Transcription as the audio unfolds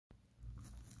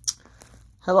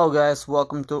Hello guys,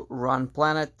 welcome to Run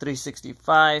Planet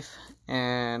 365,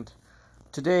 and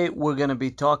today we're going to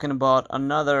be talking about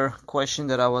another question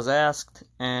that I was asked.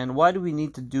 And why do we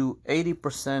need to do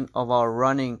 80% of our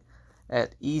running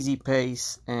at easy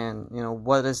pace, and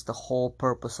what is the whole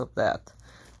purpose of that?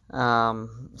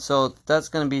 So that's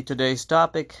going to be today's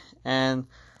topic. And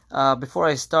before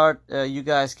I start, you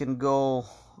guys can go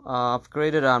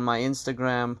upgrade it on my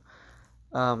Instagram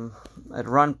um, at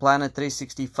Run Planet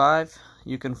 365.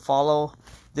 You can follow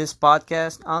this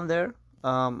podcast on there.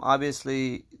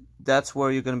 Obviously, that's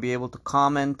where you're going to be able to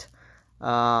comment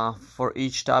for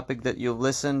each topic that you've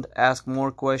listened, ask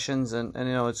more questions, and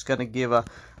it's going to give a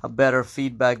better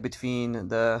feedback between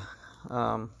the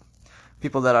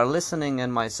people that are listening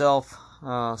and myself.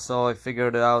 So I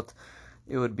figured it out.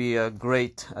 It would be a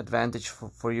great advantage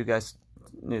for you guys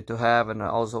to have, and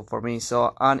also for me.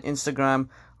 So on Instagram,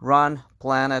 Run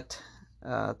Planet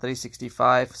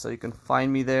 365, so you can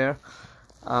find me there.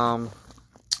 So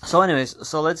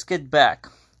let's get back.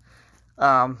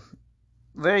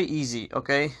 Very easy,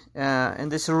 okay?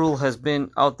 And this rule has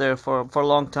been out there for a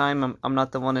long time. I'm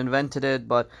not the one invented it,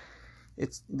 but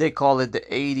they call it the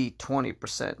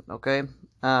 80-20%, okay?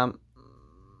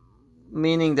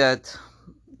 Meaning that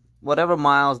whatever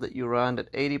miles that you run,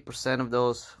 that 80% of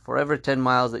those, for every 10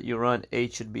 miles that you run,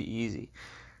 8 should be easy,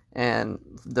 and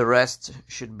the rest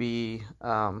should be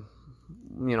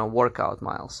workout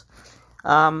miles.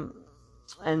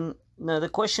 And now the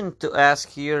question to ask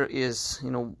here is,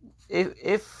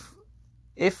 if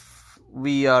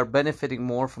we are benefiting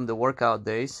more from the workout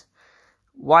days,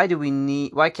 why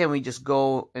can't we just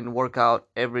go and work out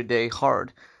every day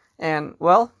hard? And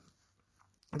well,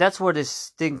 that's where this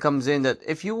thing comes in, that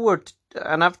if you were to,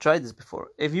 and I've tried this before,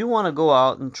 if you want to go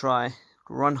out and try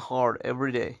to run hard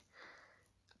every day,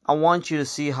 I want you to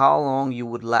see how long you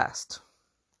would last.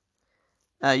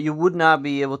 You would not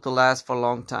be able to last for a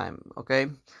long time, okay?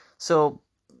 So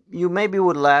you maybe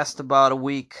would last about a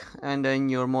week, and then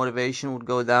your motivation would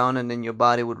go down, and then your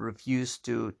body would refuse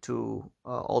to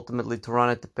ultimately to run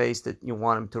at the pace that you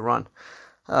want them to run.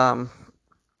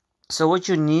 So what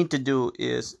you need to do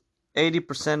is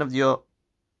 80% of your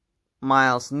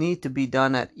miles need to be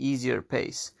done at easier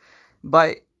pace.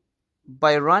 By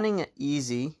running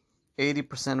easy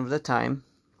 80% of the time,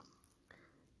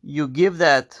 you give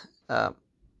that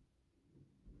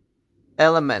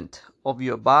element of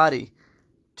your body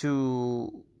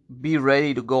to be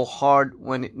ready to go hard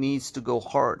when it needs to go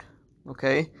hard,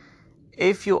 okay?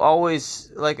 If you always,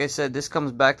 like I said, this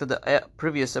comes back to the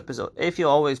previous episode, if you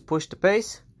always push the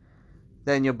pace,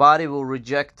 then your body will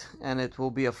reject and it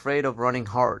will be afraid of running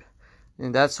hard.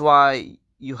 And that's why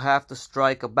you have to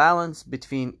strike a balance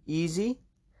between easy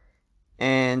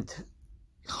and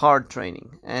hard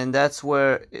training. And that's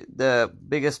where the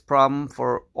biggest problem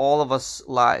for all of us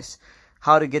lies.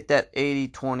 How to get that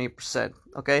 80-20%.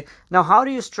 Okay? Now, how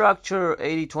do you structure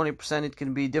 80-20%? It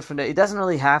can be different. It doesn't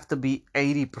really have to be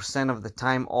 80% of the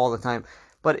time, all the time.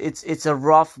 But it's a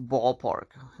rough ballpark,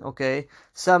 okay?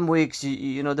 Some weeks,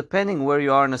 depending where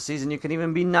you are in a season, you can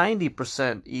even be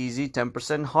 90% easy,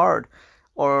 10% hard.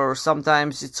 Or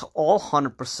sometimes it's all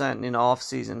 100% in off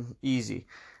season, easy.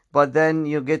 But then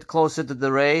you get closer to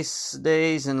the race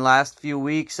days and last few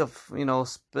weeks of,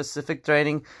 specific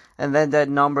training, and then that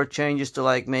number changes to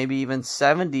like maybe even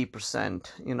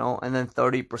 70%, and then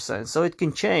 30%. So it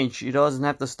can change. It doesn't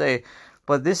have to stay.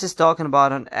 But this is talking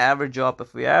about an average up.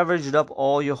 If we averaged up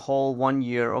all your whole 1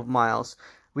 year of miles,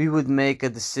 we would make a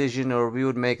decision, or we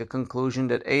would make a conclusion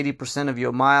that 80% of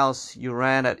your miles you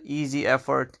ran at easy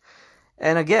effort.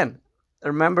 And again,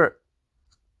 remember,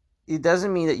 it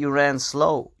doesn't mean that you ran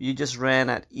slow. You just ran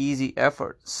at easy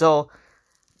effort. So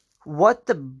what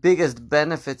the biggest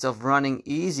benefits of running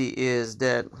easy is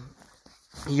that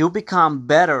you become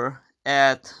better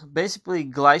at basically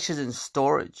glycogen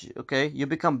storage, okay? You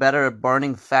become better at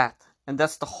burning fat. And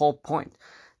that's the whole point.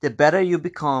 The better you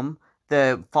become,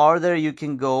 the farther you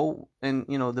can go, and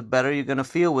the better you're gonna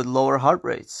feel with lower heart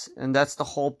rates. And that's the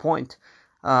whole point.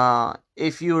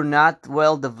 If you're not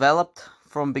well developed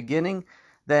from beginning,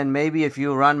 then maybe if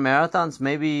you run marathons,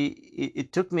 maybe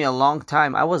it took me a long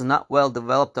time. I was not well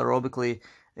developed aerobically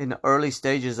in the early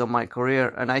stages of my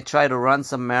career, and I tried to run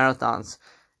some marathons,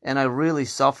 and I really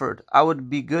suffered. I would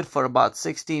be good for about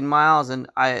 16 miles, and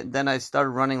then I started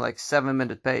running like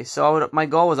 7-minute pace. So my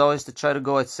goal was always to try to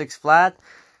go at 6 flat,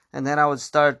 and then I would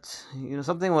start,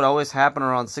 something would always happen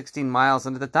around 16 miles.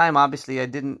 And at the time, obviously,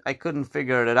 I couldn't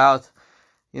figure it out.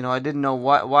 I didn't know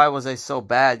why was I so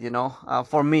bad,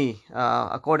 for me.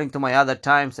 According to my other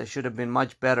times, I should have been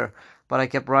much better. But I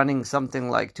kept running something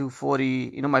like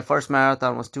 240. My first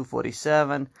marathon was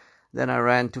 247. then I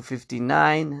ran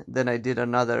 259, then I did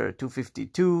another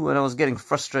 252, and I was getting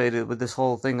frustrated with this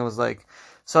whole thing. I was like,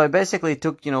 so I basically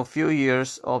took, a few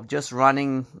years of just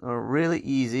running really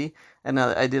easy, and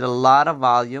I did a lot of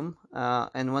volume.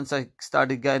 And once I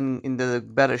started getting into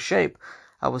better shape,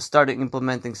 I was starting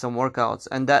implementing some workouts.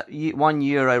 And that 1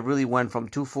 year, I really went from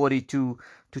 242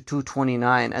 to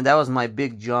 229, and that was my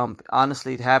big jump.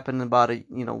 Honestly, it happened about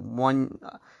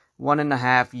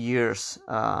 1.5 years.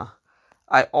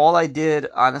 I all I did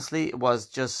honestly was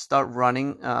just start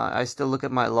running. I still look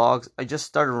at my logs. I just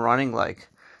started running like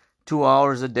 2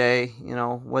 hours a day,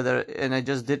 and I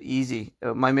just did easy.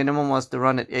 My minimum was to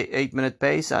run at 8 minute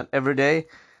pace every day.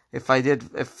 If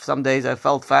some days I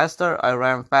felt faster, I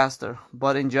ran faster.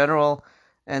 But in general,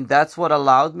 and that's what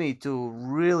allowed me to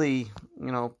really,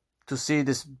 to see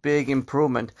this big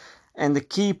improvement. And the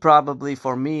key probably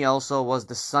for me also was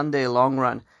the Sunday long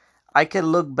run. I can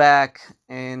look back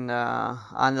on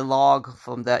the log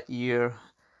from that year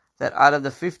that out of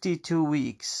the 52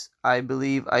 weeks, I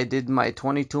believe I did my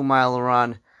 22-mile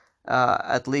run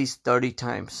at least 30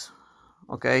 times.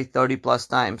 Okay, 30 plus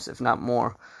times, if not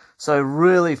more. So I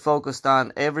really focused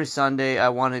on every Sunday. I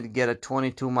wanted to get a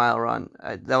 22-mile run.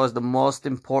 That was the most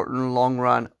important long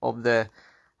run of the.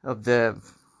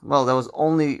 Well, that was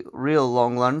only real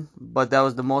long run, but that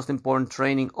was the most important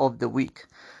training of the week,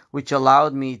 which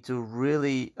allowed me to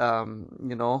really,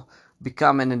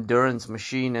 become an endurance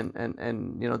machine.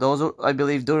 And those, I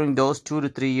believe, during those 2 to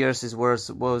 3 years is where I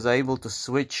was able to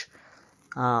switch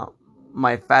uh,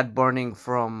 my fat burning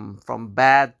from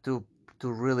bad to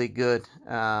really good.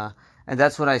 And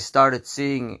that's when I started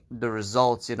seeing the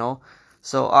results.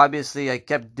 So obviously I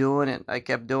kept doing it.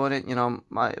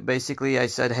 Basically I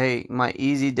said, hey, my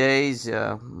easy days,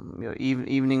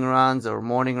 evening runs or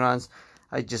morning runs,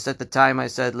 I just at the time I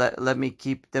said, let me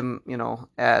keep them,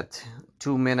 at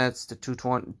 2 minutes to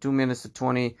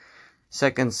 20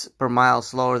 seconds per mile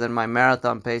slower than my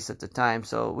marathon pace at the time.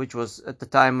 So, which was at the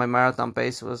time my marathon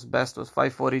pace was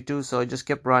 5:42. So I just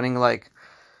kept running like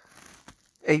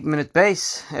 8 minute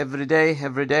pace every day,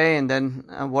 and then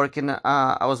working.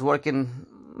 I was working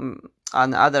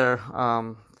on other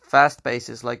fast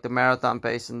paces like the marathon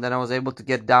pace, and then I was able to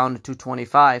get down to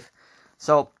 225.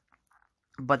 So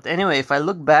but anyway, if I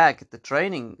look back at the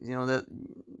training,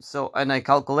 and I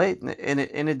calculate,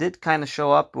 and it did kind of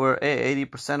show up where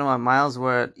 80% of my miles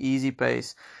were at easy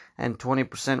pace, and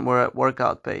 20% were at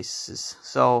workout paces.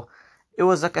 So it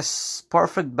was like a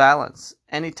perfect balance.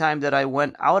 Anytime that I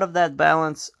went out of that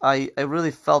balance, I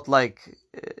really felt like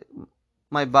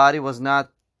my body was not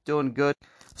doing good.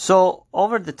 So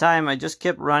over the time, I just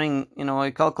kept running. I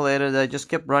calculated that I just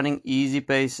kept running easy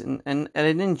pace, and I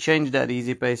didn't change that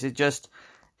easy pace. It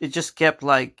just kept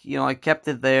like, I kept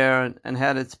it there and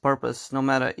had its purpose. No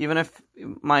matter, even if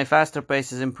my faster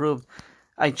pace is improved,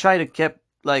 I try to keep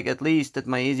like at least that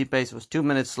my easy pace was 2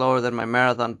 minutes slower than my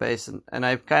marathon pace, and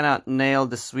I've kind of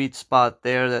nailed the sweet spot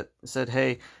there that said,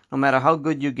 hey, no matter how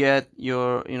good you get,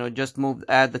 just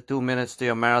add the 2 minutes to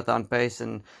your marathon pace.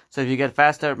 And so if you get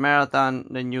faster at marathon,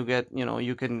 then you get,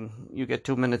 you get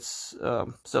 2 minutes.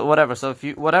 So whatever. So if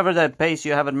whatever that pace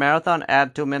you have at marathon,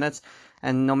 add 2 minutes.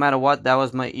 And no matter what, that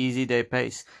was my easy day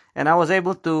pace. And I was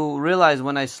able to realize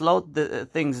when I slowed the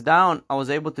things down, I was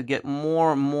able to get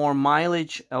more and more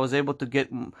mileage. I was able to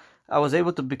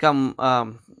become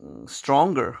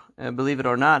stronger. Believe it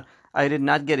or not, I did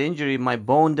not get injury. My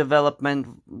bone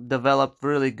development developed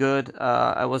really good.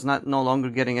 I was no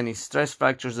longer getting any stress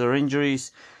fractures or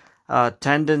injuries.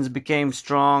 Tendons became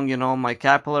strong. My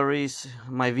capillaries,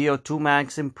 my VO2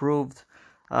 max improved.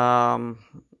 Um,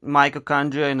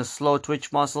 Mitochondria and the slow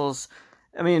twitch muscles.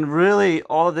 I mean, really,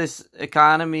 all of this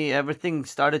economy, everything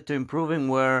started to improving.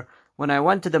 Where when I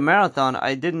went to the marathon,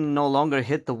 I didn't no longer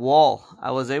hit the wall.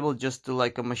 I was able just to,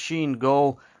 like a machine,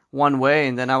 go one way,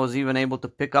 and then I was even able to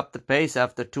pick up the pace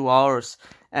after 2 hours.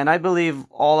 And I believe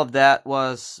all of that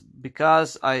was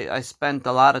because I spent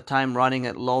a lot of time running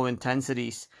at low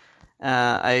intensities.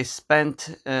 I spent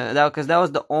that because that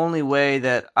was the only way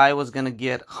that I was gonna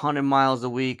get 100 miles a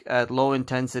week at low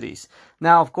intensities.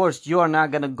 Now, of course, you are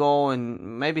not gonna go,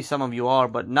 and maybe some of you are,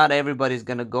 but not everybody's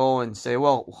gonna go and say,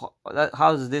 "Well,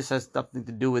 how does this has something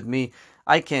to do with me?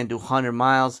 I can't do 100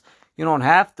 miles." You don't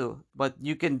have to, but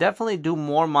you can definitely do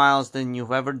more miles than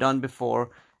you've ever done before,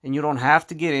 and you don't have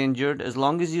to get injured as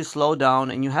long as you slow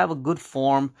down and you have a good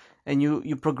form and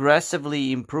you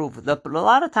progressively improve. A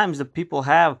lot of times the people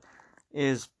have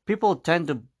is people tend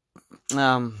to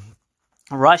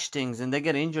rush things and they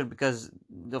get injured because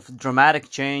of dramatic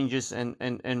changes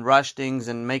and rush things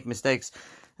and make mistakes.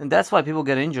 And that's why people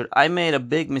get injured. I made a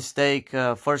big mistake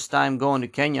first time going to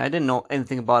Kenya. I didn't know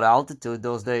anything about altitude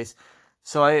those days.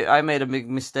 So I made a big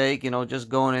mistake, just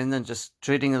going in and just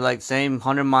treating it like same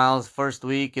 100 miles first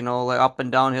week, like up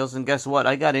and down hills. And guess what?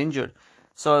 I got injured.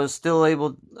 So I was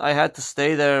still I had to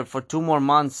stay there for 2 more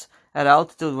months at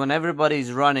altitude when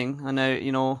everybody's running. And that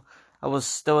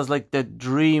was like the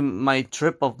dream, my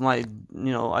trip of I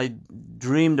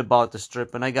dreamed about this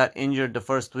trip, and I got injured the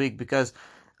first week because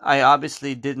I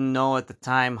obviously didn't know at the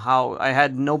time how. I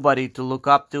had nobody to look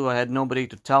up to. I had nobody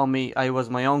to tell me. I was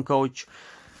my own coach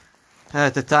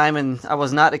at the time, and I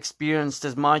was not experienced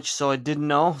as much, so I didn't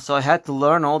know. So I had to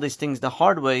learn all these things the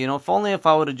hard way. If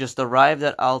I would have just arrived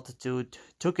at altitude,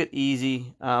 took it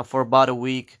easy for about a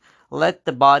week, let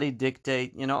the body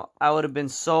dictate, I would have been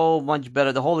so much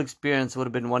better. The whole experience would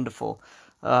have been wonderful.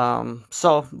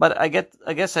 But I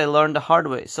guess I learned the hard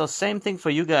way. So same thing for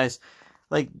you guys.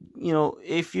 Like,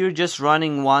 if you're just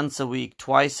running once a week,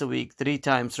 twice a week, 3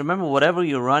 times, remember, whatever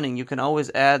you're running, you can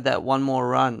always add that one more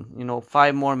run,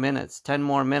 5 more minutes, 10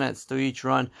 more minutes to each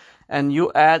run. And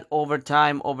you add over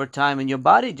time, and your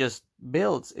body just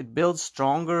builds. It builds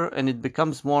stronger, and it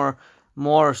becomes more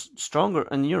stronger.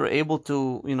 And you're able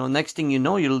to, next thing you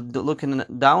know, you're looking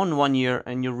down 1 year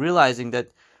and you're realizing that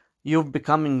you're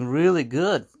becoming really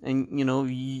good, and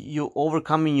you're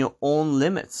overcoming your own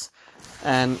limits.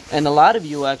 And a lot of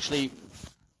you actually,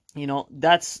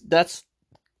 that's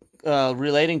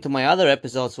relating to my other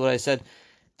episodes where I said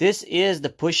this is the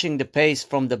pushing the pace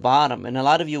from the bottom, and a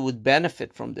lot of you would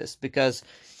benefit from this because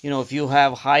if you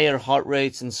have higher heart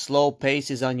rates and slow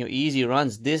paces on your easy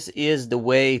runs, this is the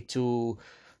way to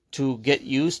get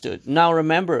used to it. Now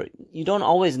remember, you don't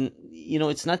always,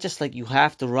 it's not just like you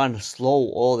have to run slow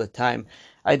all the time.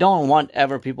 I don't want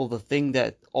ever people to think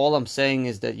that all I'm saying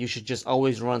is that you should just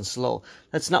always run slow.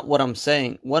 That's not what I'm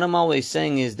saying. What I'm always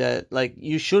saying is that, like,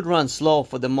 you should run slow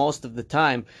for the most of the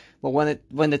time, but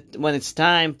when it's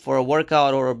time for a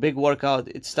workout or a big workout,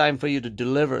 it's time for you to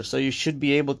deliver. So you should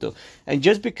be able to. And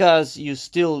just because you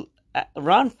still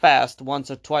run fast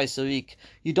once or twice a week,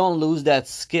 you don't lose that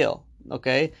skill.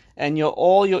 Okay, and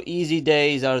all your easy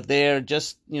days are there,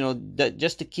 just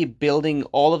just to keep building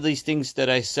all of these things that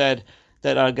I said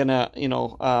that are gonna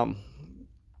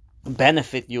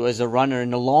benefit you as a runner in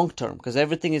the long term, because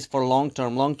everything is for long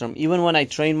term. Even when I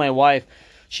train my wife,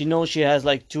 she knows she has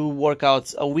like 2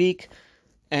 workouts a week,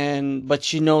 but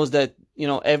she knows that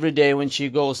every day when she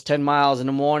goes 10 miles in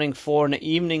the morning, 4 in the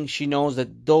evening, she knows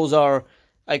that those are,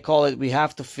 I call it, we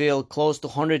have to feel close to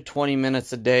 120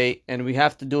 minutes a day, and we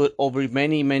have to do it over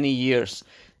many years,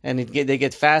 and they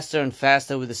get faster and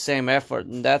faster with the same effort.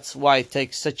 And that's why it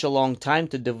takes such a long time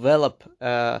to develop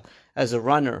as a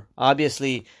runner.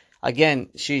 Obviously, again,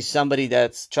 she's somebody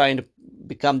that's trying to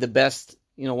become the best,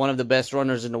 one of the best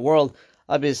runners in the world,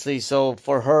 obviously. So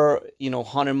for her,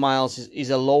 100 miles is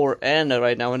a lower end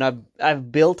right now, and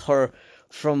I've built her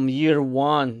from year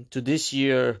one to this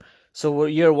year. So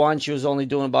year one, she was only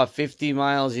doing about 50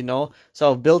 miles,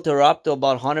 So I've built her up to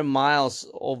about 100 miles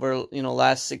over,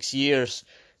 last 6 years.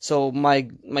 So my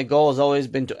goal has always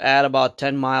been to add about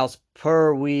 10 miles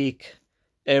per week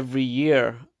every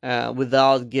year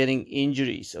without getting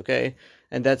injuries, okay?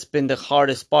 And that's been the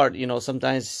hardest part.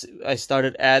 Sometimes I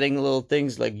started adding little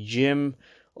things like gym,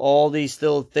 all these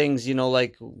little things,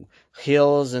 like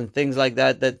hills and things like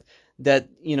that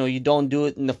you don't do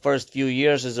it in the first few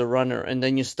years as a runner, and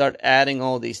then you start adding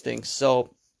all these things. So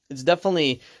it's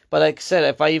definitely, but like I said,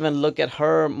 if I even look at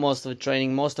her, most of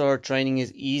her training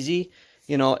is easy.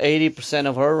 80%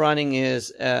 of her running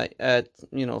is at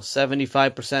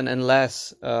 75% and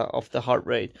less of the heart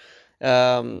rate.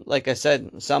 Like I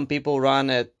said, some people run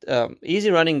at easy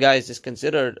running, guys, is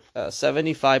considered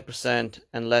 75%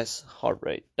 and less heart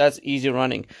rate. That's easy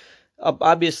running.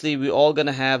 Obviously, we're all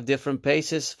gonna have different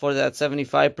paces for that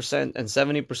 75% and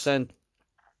 70%,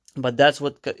 but that's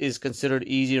what is considered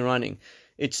easy running.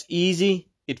 It's easy.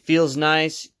 It feels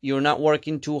nice. You're not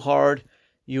working too hard.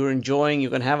 You're enjoying. You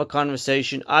can have a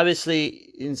conversation. Obviously,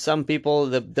 in some people,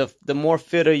 the more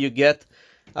fitter you get.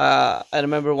 I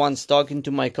remember once talking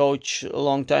to my coach a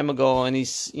long time ago, and he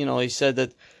said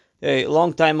that a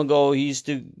long time ago he used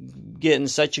to get in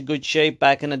such a good shape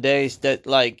back in the days that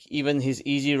like even his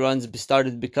easy runs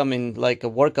started becoming like a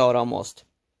workout almost.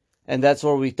 And that's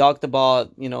where we talked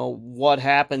about, what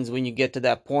happens when you get to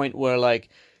that point where like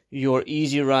your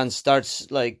easy run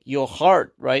starts, like your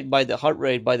heart, right, by the heart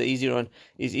rate by the easy run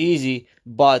is easy,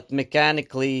 but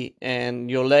mechanically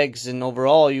and your legs and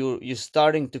overall you're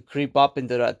starting to creep up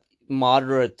into that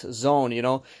moderate zone,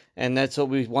 and that's what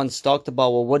we once talked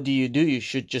about. Well, what do? You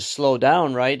should just slow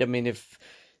down, right? I mean, if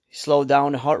slow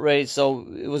down the heart rate. So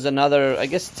it was another, I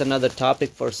guess it's another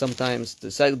topic for sometimes to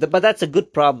say, but that's a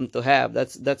good problem to have.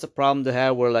 That's a problem to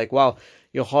have where like, wow,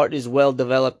 your heart is well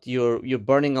developed, you're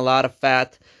burning a lot of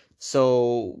fat,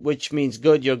 so which means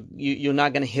good, you're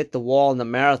not going to hit the wall in the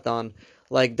marathon.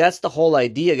 Like that's the whole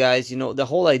idea, guys. The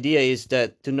whole idea is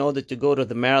that to know that to go to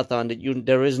the marathon, that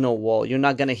there is no wall. You're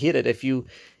not going to hit it if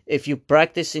you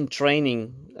practice in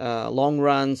training, long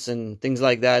runs and things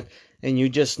like that, and you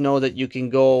just know that you can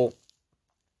go.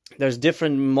 There's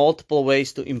different multiple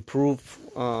ways to improve,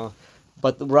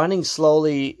 but running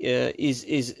slowly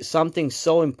is something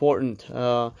so important.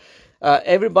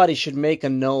 Everybody should make a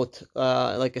note.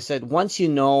 Like I said, once you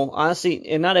know, honestly,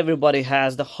 and not everybody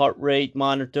has the heart rate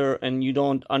monitor, and you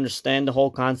don't understand the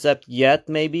whole concept yet,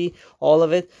 maybe all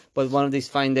of it. But one of these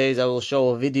fine days, I will show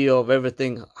a video of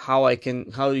everything, how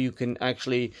you can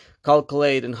actually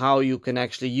calculate, and how you can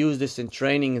actually use this in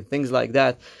training and things like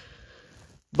that.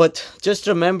 But just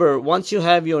remember, once you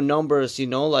have your numbers,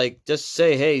 like just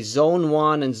say, hey, zone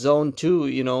 1 and zone 2,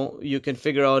 you can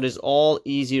figure out is all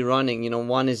easy running.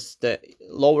 One is the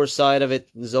lower side of it,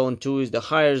 zone 2 is the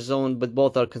higher zone, but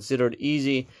both are considered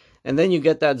easy. And then you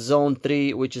get that zone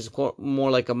 3, which is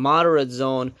more like a moderate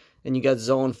zone, and you got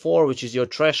zone 4, which is your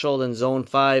threshold, and zone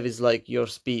 5 is like your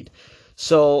speed.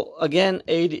 So again,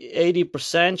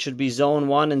 80% should be zone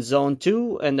 1 and zone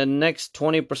 2, and the next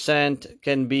 20%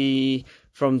 can be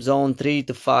from zone 3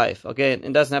 to 5. Okay,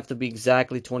 it doesn't have to be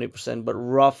exactly 20%, but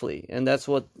roughly. And that's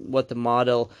what the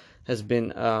model has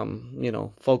been,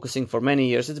 focusing for many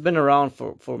years. It's been around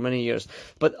for many years.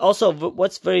 But also,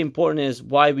 what's very important is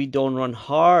why we don't run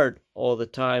hard all the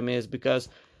time is because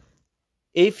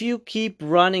if you keep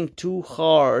running too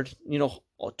hard,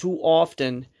 too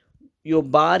often, your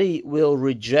body will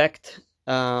reject.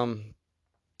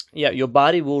 Your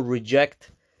body will reject.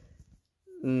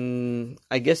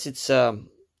 I guess it's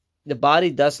the body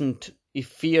doesn't. It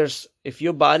fears. If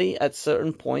your body at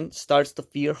certain point starts to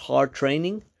fear hard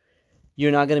training,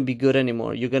 you're not going to be good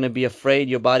anymore. You're going to be afraid.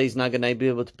 Your body's not going to be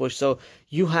able to push. So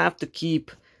you have to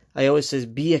keep. I always say,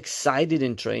 be excited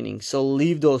in training. So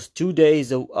leave those 2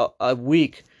 days a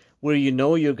week where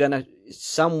you're gonna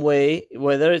some way,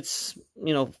 whether it's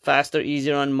faster,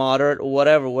 easier, and moderate, or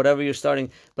whatever you're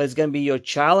starting, but it's gonna be your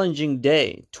challenging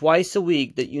day twice a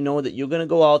week that that you're gonna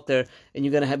go out there and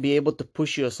you're gonna be able to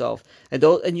push yourself,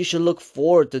 and you should look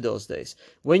forward to those days.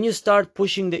 When you start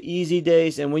pushing the easy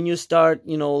days, and when you start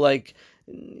like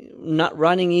not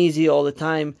running easy all the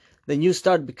time, then you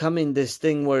start becoming this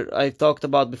thing where I talked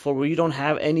about before, where you don't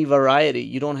have any variety.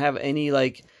 You don't have any,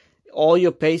 like, all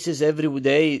your paces every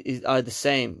day are the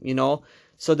same.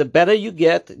 So the better you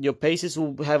get, your paces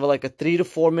will have like a 3 to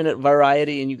 4 minute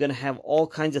variety, and you're going to have all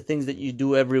kinds of things that you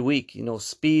do every week,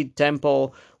 speed,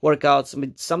 tempo, workouts.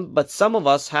 But some of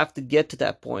us have to get to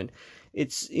that point.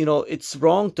 It's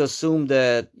wrong to assume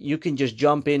that you can just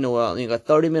jump into a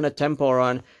 30-minute tempo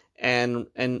run and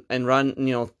run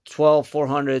 12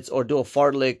 400s, or do a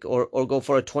fartlek, or go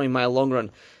for a 20-mile long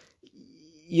run.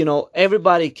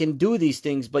 Everybody can do these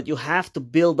things, but you have to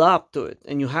build up to it,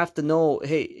 and you have to know,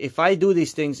 hey, if I do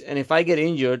these things and if I get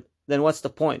injured, then what's the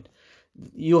point?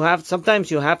 Sometimes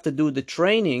you have to do the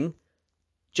training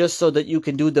just so that you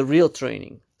can do the real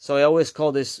training. So I always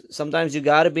call this, sometimes you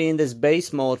got to be in this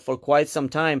base mode for quite some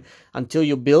time until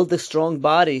you build a strong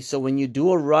body. So when you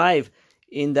do arrive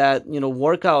in that,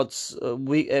 workouts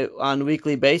on a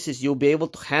weekly basis, you'll be able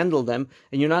to handle them,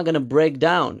 and you're not going to break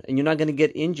down, and you're not going to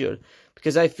get injured.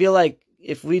 Because I feel like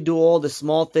if we do all the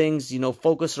small things,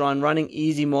 focus on running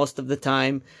easy most of the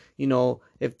time,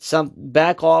 if some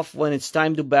back off when it's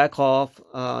time to back off,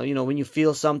 when you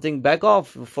feel something, back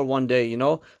off for one day,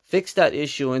 fix that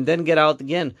issue, and then get out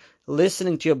again,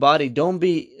 listening to your body. Don't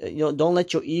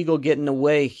let your ego get in the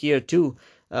way here too.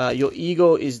 Your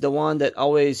ego is the one that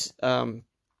always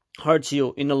hurts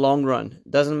you in the long run.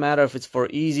 Doesn't matter if it's for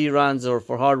easy runs or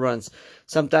for hard runs.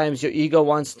 Sometimes your ego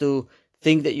wants to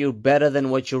think that you're better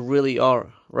than what you really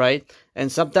are, right?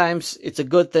 And sometimes it's a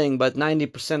good thing, but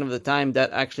 90% of the time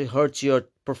that actually hurts your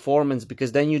performance,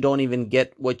 because then you don't even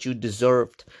get what you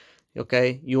deserved.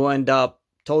 Okay? You end up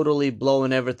totally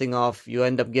blowing everything off. You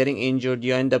end up getting injured.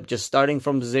 You end up just starting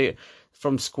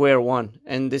from square one.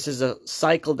 And this is a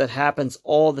cycle that happens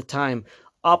all the time.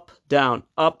 Up, down,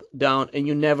 and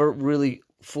you never really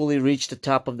fully reach the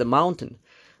top of the mountain.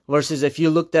 Versus if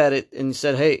you looked at it and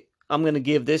said, hey, I'm going to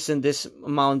give this and this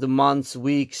amount of months,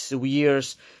 weeks,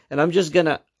 years, and I'm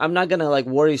not going to like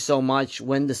worry so much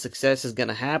when the success is going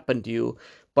to happen to you,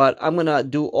 but I'm going to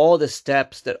do all the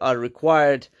steps that are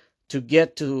required to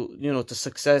get to, to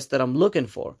success that I'm looking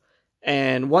for.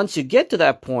 And once you get to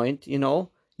that point, you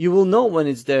will know when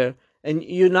it's there, and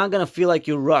you're not going to feel like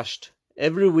you're rushed.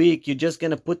 Every week, you're just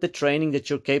going to put the training that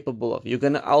you're capable of. You're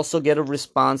going to also get a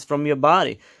response from your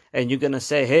body, and you're going to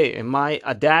say, hey, am I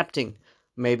adapting?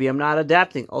 Maybe I'm not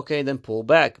adapting. Okay, then pull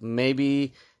back.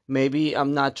 Maybe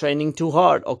I'm not training too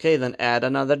hard. Okay, then add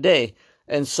another day,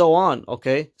 and so on.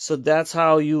 Okay, so that's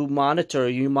how you monitor.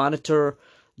 You monitor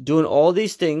doing all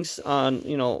these things on,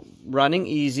 running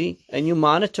easy, and you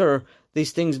monitor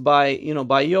these things by,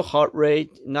 by your heart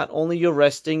rate, not only your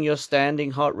resting, your standing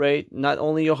heart rate, not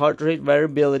only your heart rate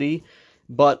variability,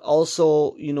 but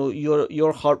also,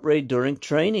 your heart rate during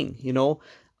training.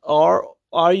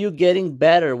 Are you getting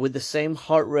better with the same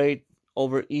heart rate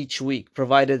over each week,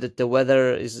 provided that the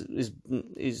weather is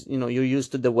you're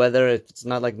used to the weather, if it's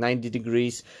not like 90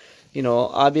 degrees.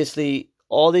 Obviously,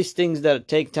 all these things that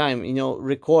take time,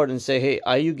 record and say, hey,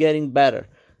 are you getting better?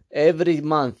 Every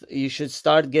month you should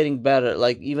start getting better,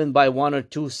 like even by 1 or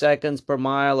 2 seconds per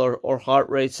mile, or heart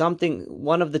rate, something,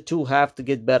 one of the two have to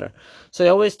get better. So I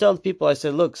always tell people, I say,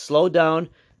 look, slow down.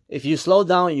 If you slow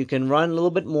down, you can run a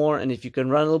little bit more, and if you can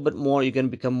run a little bit more, you can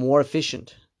become more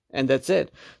efficient, and that's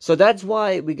it. So that's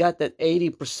why we got that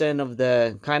 80% of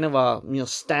the kind of a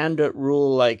standard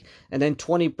rule, like, and then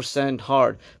 20%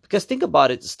 hard. Because think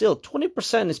about it, still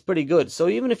 20% is pretty good. So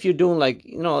even if you're doing, like,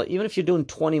 even if you're doing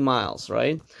 20 miles,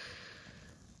 right?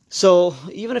 So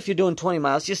even if you're doing 20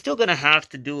 miles, you're still gonna have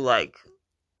to do, like,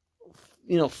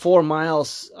 4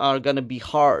 miles are gonna be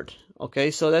hard.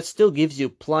 Okay, so that still gives you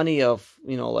plenty of,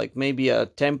 like maybe a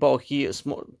tempo here,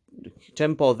 small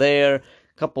tempo there,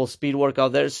 couple speed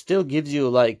workout there. It still gives you,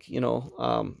 like,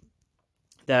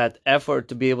 that effort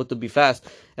to be able to be fast.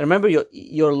 And remember,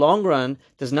 your long run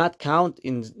does not count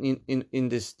in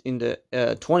this, in the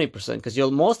 20%, because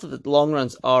your most of the long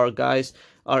runs are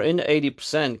in the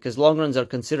 80%, because long runs are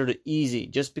considered easy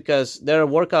just because they're a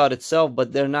workout itself,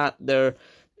 but they're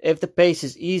if the pace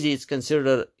is easy, it's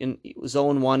considered in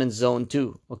zone 1 and zone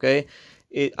 2. Okay,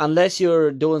 unless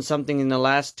you're doing something in the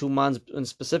last 2 months and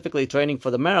specifically training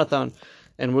for the marathon,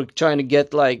 and we're trying to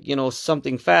get, like,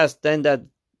 something fast, then that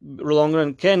long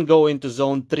run can go into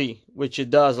zone 3, which it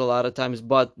does a lot of times.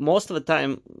 But most of the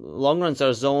time, long runs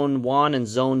are zone 1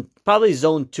 and probably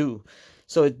zone 2.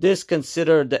 So it is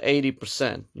considered the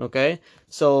 80%. Okay,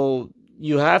 so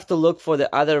you have to look for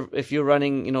the other. If you're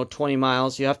running 20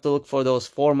 miles, you have to look for those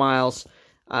 4 miles,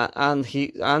 on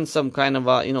some kind of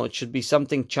a, it should be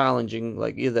something challenging,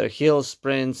 like either hill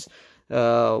sprints,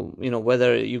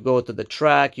 whether you go to the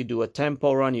track, you do a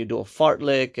tempo run, you do a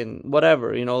fartlek, and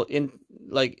whatever, in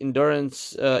like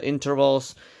endurance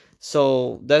intervals.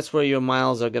 So that's where your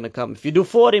miles are going to come. If you do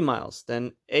 40 miles,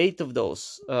 then 8 of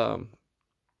those,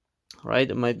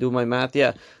 right? I might do my math.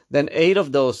 Yeah. Then 8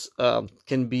 of those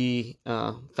can be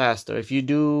faster. If you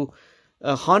do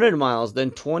 100 miles,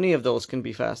 then 20 of those can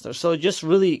be faster. So just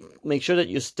really make sure that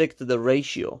you stick to the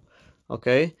ratio.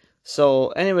 Okay. So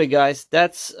anyway, guys,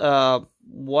 that's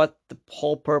what the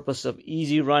whole purpose of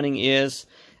easy running is.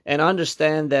 And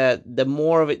understand that the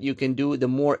more of it you can do, the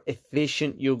more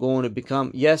efficient you're going to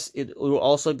become. Yes, you're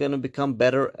also going to become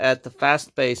better at the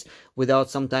fast pace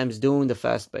without sometimes doing the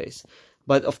fast pace.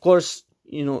 But of course,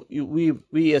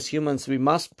 we as humans, we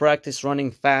must practice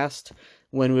running fast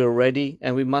when we're ready,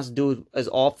 and we must do it as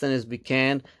often as we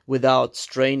can without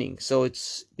straining. So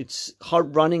it's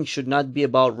hard running should not be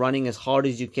about running as hard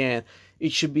as you can.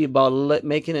 It should be about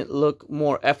making it look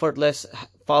more effortless,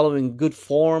 following good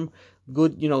form,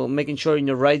 good, making sure in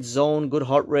your right zone, good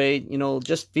heart rate,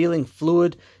 just feeling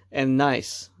fluid and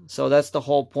nice. So that's the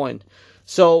whole point.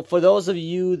 So for those of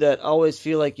you that always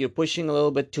feel like you're pushing a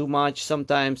little bit too much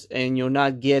sometimes, and you're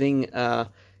not getting,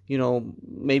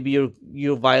 maybe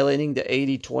you're violating the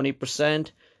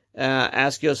 80-20%,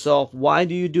 ask yourself, why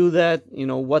do you do that?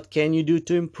 What can you do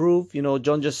to improve?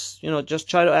 Don't just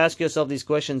try to ask yourself these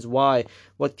questions. Why?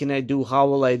 What can I do? How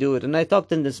will I do it? And I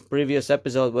talked in this previous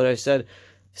episode where I said,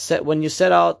 when you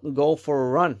set out and go for a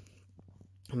run,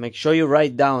 make sure you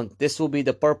write down, this will be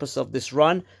the purpose of this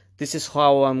run. This is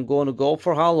how I'm going to go,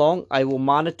 for how long. I will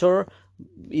monitor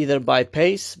either by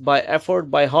pace, by effort,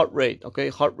 by heart rate. Okay,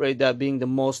 heart rate, that being the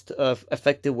most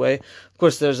effective way. Of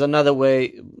course, there's another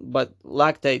way, but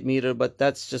lactate meter, but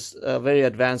that's just very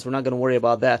advanced. We're not going to worry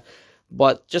about that.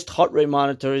 But just heart rate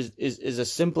monitor is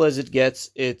as simple as it gets.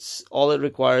 It's all it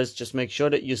requires. Just make sure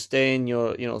that you stay in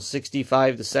your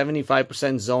 65 to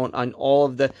 75% zone on all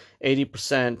of the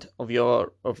 80% of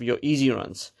your easy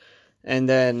runs. And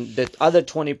then the other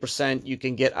 20% you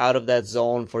can get out of that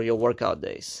zone for your workout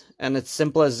days. And it's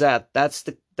simple as that. That's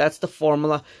the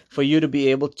formula for you to be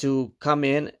able to come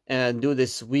in and do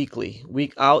this weekly,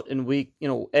 week out and week,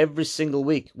 every single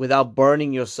week, without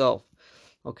burning yourself.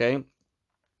 Okay.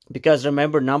 Because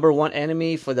remember, number one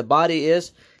enemy for the body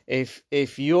is,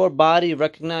 if your body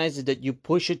recognizes that you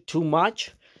push it too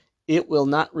much, it will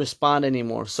not respond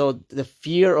anymore. So the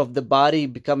fear of the body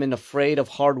becoming afraid of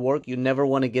hard work, you never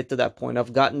want to get to that point.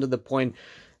 I've gotten to the point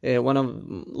one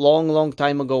of long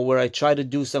time ago where I try to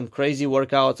do some crazy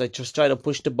workouts. I just try to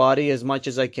push the body as much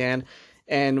as I can,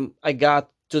 and I got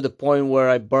to the point where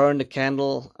I burned the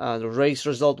candle. The race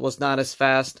result was not as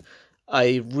fast.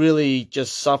 I really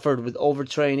just suffered with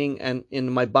overtraining, and in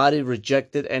my body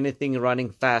rejected anything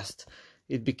running fast.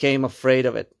 It became afraid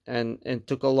of it, and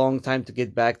took a long time to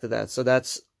get back to that. So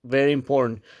that's very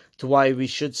important to why we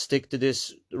should stick to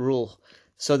this rule.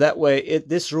 So that way,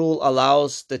 this rule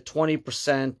allows the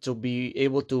 20% to be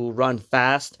able to run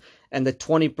fast, and the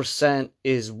 20%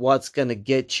 is what's gonna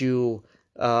get you,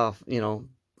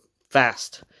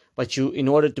 fast. But in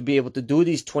order to be able to do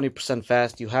these 20%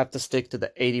 fast, you have to stick to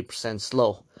the 80%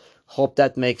 slow. Hope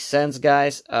that makes sense,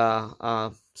 guys.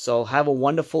 So have a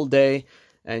wonderful day,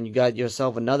 and you got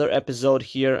yourself another episode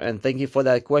here. And thank you for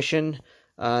that question.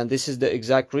 This is the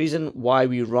exact reason why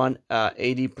we run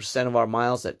 80% of our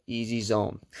miles at Easy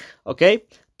Zone. Okay,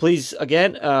 please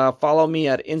again follow me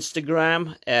at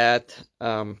Instagram at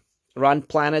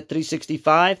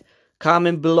RunPlanet365.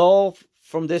 Comment below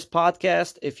from this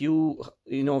podcast if you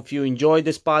enjoyed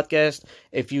this podcast,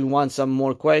 if you want some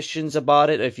more questions about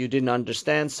it, if you didn't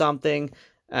understand something,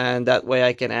 and that way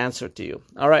I can answer to you.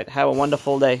 All right, have a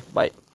wonderful day. Bye.